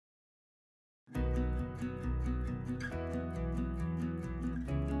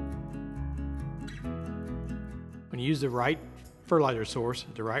When you use the right fertilizer source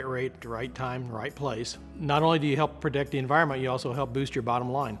at the right rate, at the right time, the right place, not only do you help protect the environment, you also help boost your bottom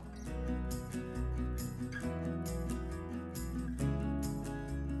line.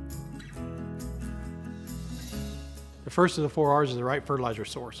 The first of the 4R's is the right fertilizer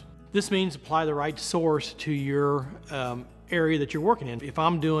source. This means apply the right source to your area that you're working in. If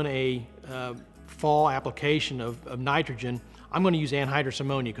I'm doing a fall application of nitrogen, I'm going to use anhydrous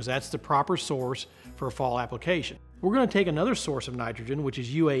ammonia because that's the proper source for a fall application. We're going to take another source of nitrogen, which is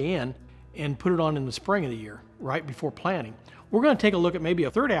UAN, and put it on in the spring of the year, right before planting. We're going to take a look at maybe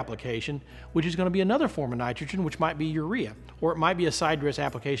a third application, which is going to be another form of nitrogen, which might be urea, or it might be a side dress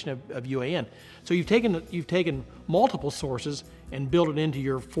application of UAN. So you've taken multiple sources and built it into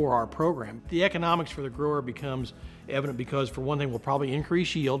your 4R program. The economics for the grower becomes evident because, for one thing, we'll probably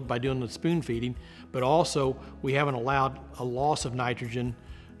increase yield by doing the spoon feeding, but also we haven't allowed a loss of nitrogen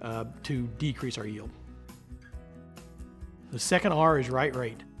to decrease our yield. The second R is right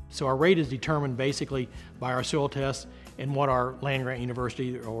rate. So our rate is determined basically by our soil tests and what our land-grant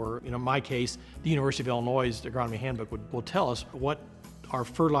university, or in my case, the University of Illinois' agronomy handbook will tell us what our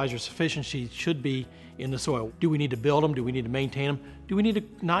fertilizer sufficiency should be in the soil. Do we need to build them? Do we need to maintain them? Do we need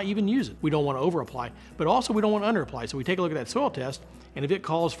to not even use it? We don't want to over-apply, but also we don't want to under-apply. So we take a look at that soil test, and if it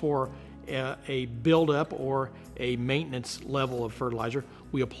calls for a build-up or a maintenance level of fertilizer,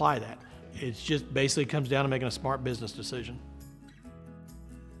 we apply that. It just basically comes down to making a smart business decision.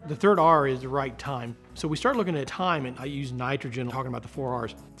 The third R is the right time. So we start looking at time, and I use nitrogen, talking about the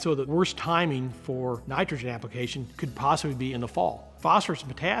 4R's. So the worst timing for nitrogen application could possibly be in the fall. Phosphorus and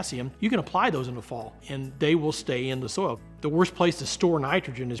potassium, you can apply those in the fall, and they will stay in the soil. The worst place to store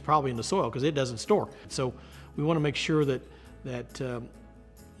nitrogen is probably in the soil because it doesn't store. So we want to make sure that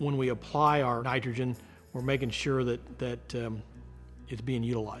when we apply our nitrogen, we're making sure that it's being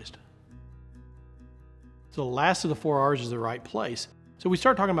utilized. So the last of the 4R's is the right place. So we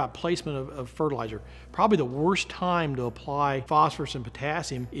start talking about placement of fertilizer. Probably the worst time to apply phosphorus and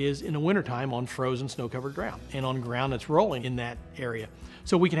potassium is in the wintertime on frozen snow-covered ground and on ground that's rolling in that area.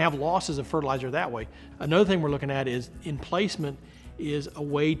 So we can have losses of fertilizer that way. Another thing we're looking at is in placement is a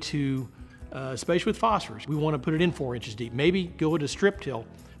way to, especially with phosphorus, we want to put it in 4 inches deep. Maybe go to strip till,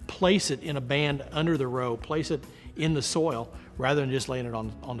 place it in a band under the row, place it in the soil rather than just laying it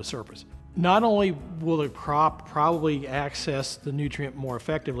on the surface. Not only will the crop probably access the nutrient more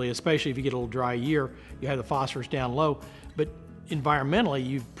effectively, especially if you get a little dry year, you have the phosphorus down low, but environmentally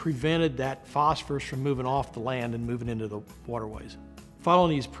you've prevented that phosphorus from moving off the land and moving into the waterways. Following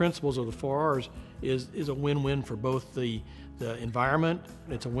these principles of the 4R's is a win-win for both the environment,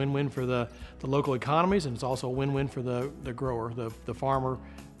 it's a win-win for the local economies, and it's also a win-win for the grower, the farmer,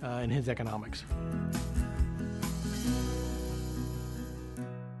 and his economics.